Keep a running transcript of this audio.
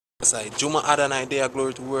It's like Jumaadonai day,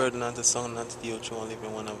 glory to word and unto song and unto the ocean,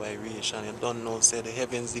 living one of vibration. You don't know, say the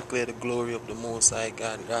heavens declare the glory of the Most High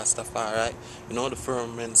God, Rastafari. You know the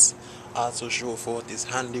firmaments also show forth his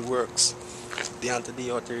handiworks. Day unto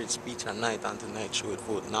day utter its speech, and night unto night show it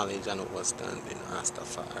forth knowledge and understanding,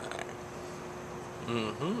 Rastafari.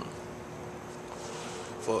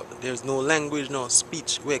 For there's no language, no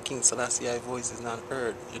speech where King Selassie voice is not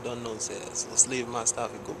heard. You don't know, say, so slave master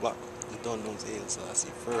if you go back. You don't know, say,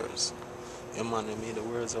 Selassie first. Your man, you made the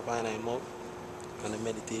words of I mouth, and the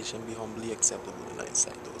meditation be humbly acceptable in thy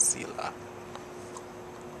sight, O Selah.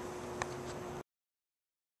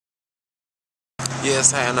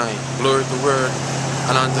 Yes, I and I. Glory to word,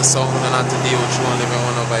 and unto sound, and unto thee, O true and living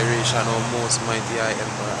one of vibration, O most mighty I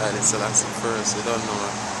Emperor Haile Selassie first. You don't know.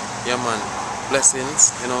 Yeah, man.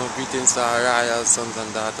 Blessings, you know, greetings to our royal sons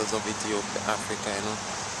and daughters of Ethiopia, Africa, you know,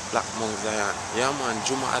 Black Monk Zion. Yeah, man,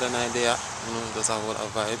 Jumaadonai there, you know, just have all the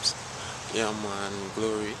vibes. Yeah, man,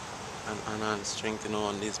 glory and honor and strength, you know,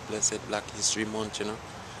 on this blessed Black History Month, you know.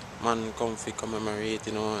 Man, come to commemorate,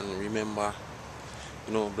 you know, and remember,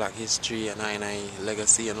 you know, Black history and I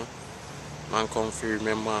legacy, you know. Man, come to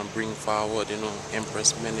remember and bring forward, you know,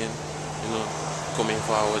 Empress Menen, you know, coming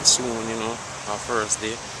forward soon, you know, our first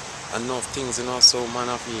day. Enough things, you know, so man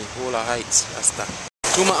of the whole of heights, Rasta.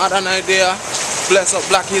 Jumaadonai there, bless up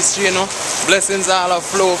Black history, you know. Blessings all of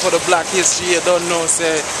flow for the Black history, you don't know,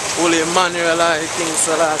 say, Holy Emmanuel, King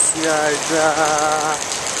Selassie,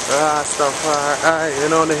 Rastafari, you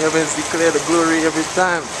know, the heavens declare the glory every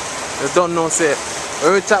time. You don't know, say,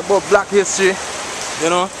 when we talk about Black history, you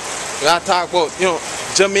know, we gotta talk about, you know,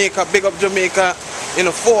 Jamaica, big up Jamaica, in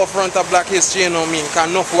the forefront of Black history, you know what I mean, because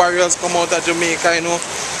enough warriors come out of Jamaica, you know.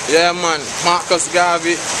 Yeah, man, Marcus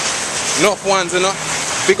Garvey, enough ones, you know.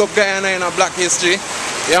 Big up Guyana in a Black history.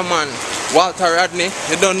 Yeah, man, Walter Rodney,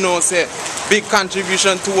 you don't know, say, big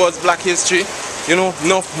contribution towards Black history. You know,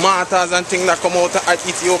 enough martyrs and things that come out of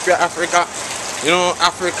Ethiopia, Africa. You know,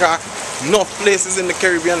 Africa, enough places in the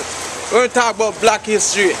Caribbean. When we talk about Black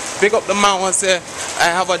history, pick up the man and say, I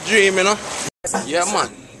have a dream, you know. Yeah, man.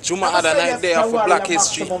 Jumaadonai there for Black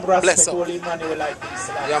history. Bless up.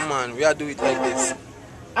 Yeah, man, we are doing it like this.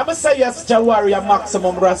 I'm going to say yes, Jawari,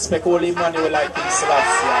 maximum respect, Holy Emmanuel, like King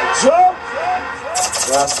Selassie. Joe!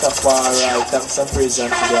 Rastafari, thanks and praise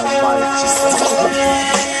unto the Almighty.